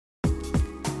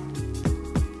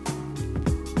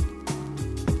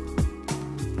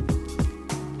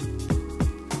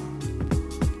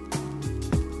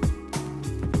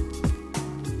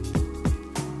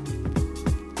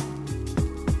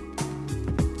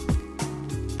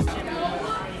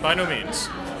by no means.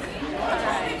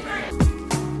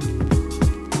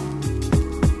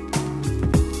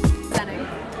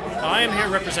 I am here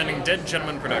representing Dead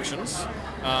Gentleman Productions.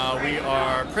 We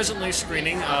are presently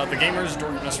screening The Gamer's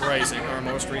Dorkness Rising, our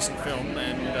most recent film,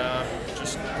 and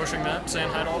just pushing that, saying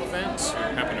hi to all the fans who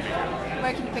happen to be here.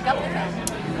 Where can you pick up the film?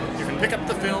 You can pick up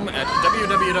the film at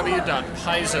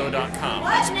www.paizo.com.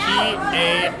 That's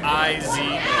P-A-I-Z-O.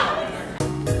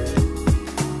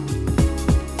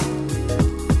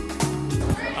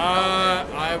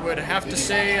 I would have to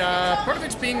say part of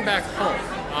it's being back home.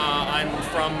 I'm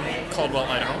from Caldwell,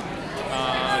 Idaho,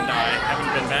 and I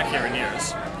haven't been back here in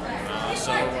years.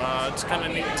 So it's kind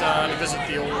of neat to visit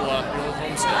the old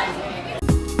homestead.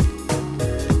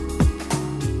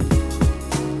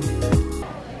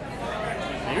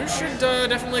 You should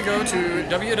definitely go to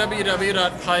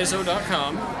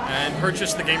www.paizo.com and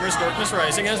purchase The Gamer's Dorkness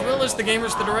Rising, as well as The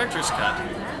Gamer's The Director's Cut,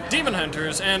 Demon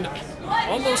Hunters, and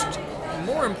almost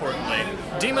more importantly,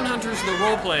 Demon Hunters the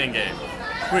role-playing game,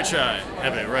 which I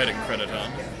have a writing credit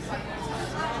on.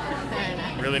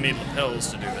 Really need lapels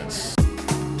to do this.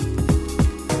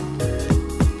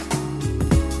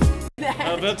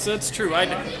 That's true.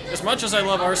 As much as I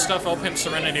love our stuff, I'll pimp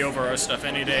Serenity over our stuff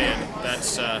any day, and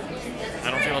that's I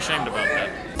don't feel ashamed about that.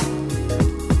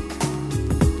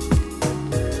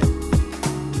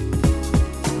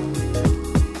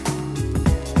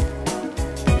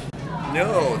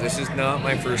 No, this is not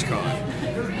my first con.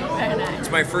 Very nice.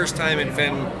 It's my first time in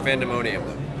Fandemonium,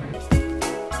 though.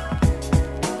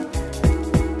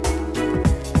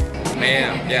 I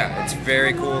am, yeah, it's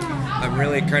very cool. I'm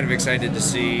really kind of excited to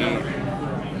see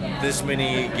this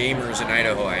many gamers in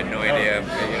Idaho. I had no idea,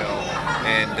 you know,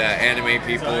 and anime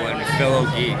people and fellow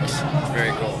geeks. It's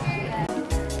very cool.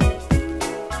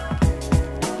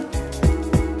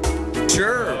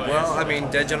 Sure. Well, I mean,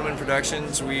 Dead Gentleman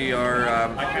Productions. We're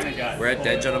at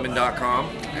deadgentleman.com,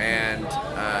 and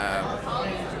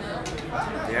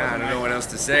yeah, I don't know what else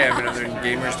to say. I mean, other than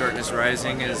Gamer's Dorkness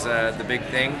Rising is the big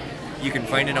thing. You can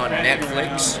find it on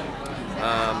Netflix.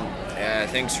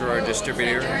 Thanks to our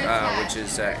distributor, which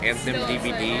is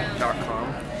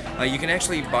anthemdvd.com. You can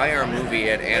actually buy our movie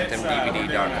at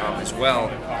anthemdvd.com as well,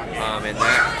 and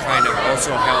that kind of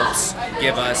also helps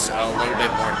give us a little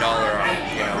bit more dollar on,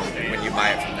 you know, when you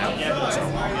buy it from them. So.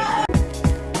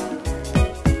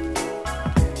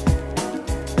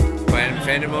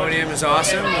 Fandemonium is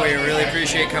awesome. We really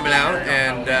appreciate coming out,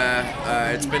 and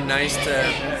it's been nice to,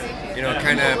 you know,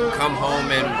 kind of come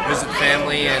home and visit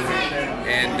family and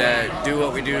do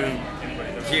what we do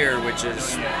here, which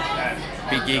is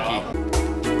be geeky.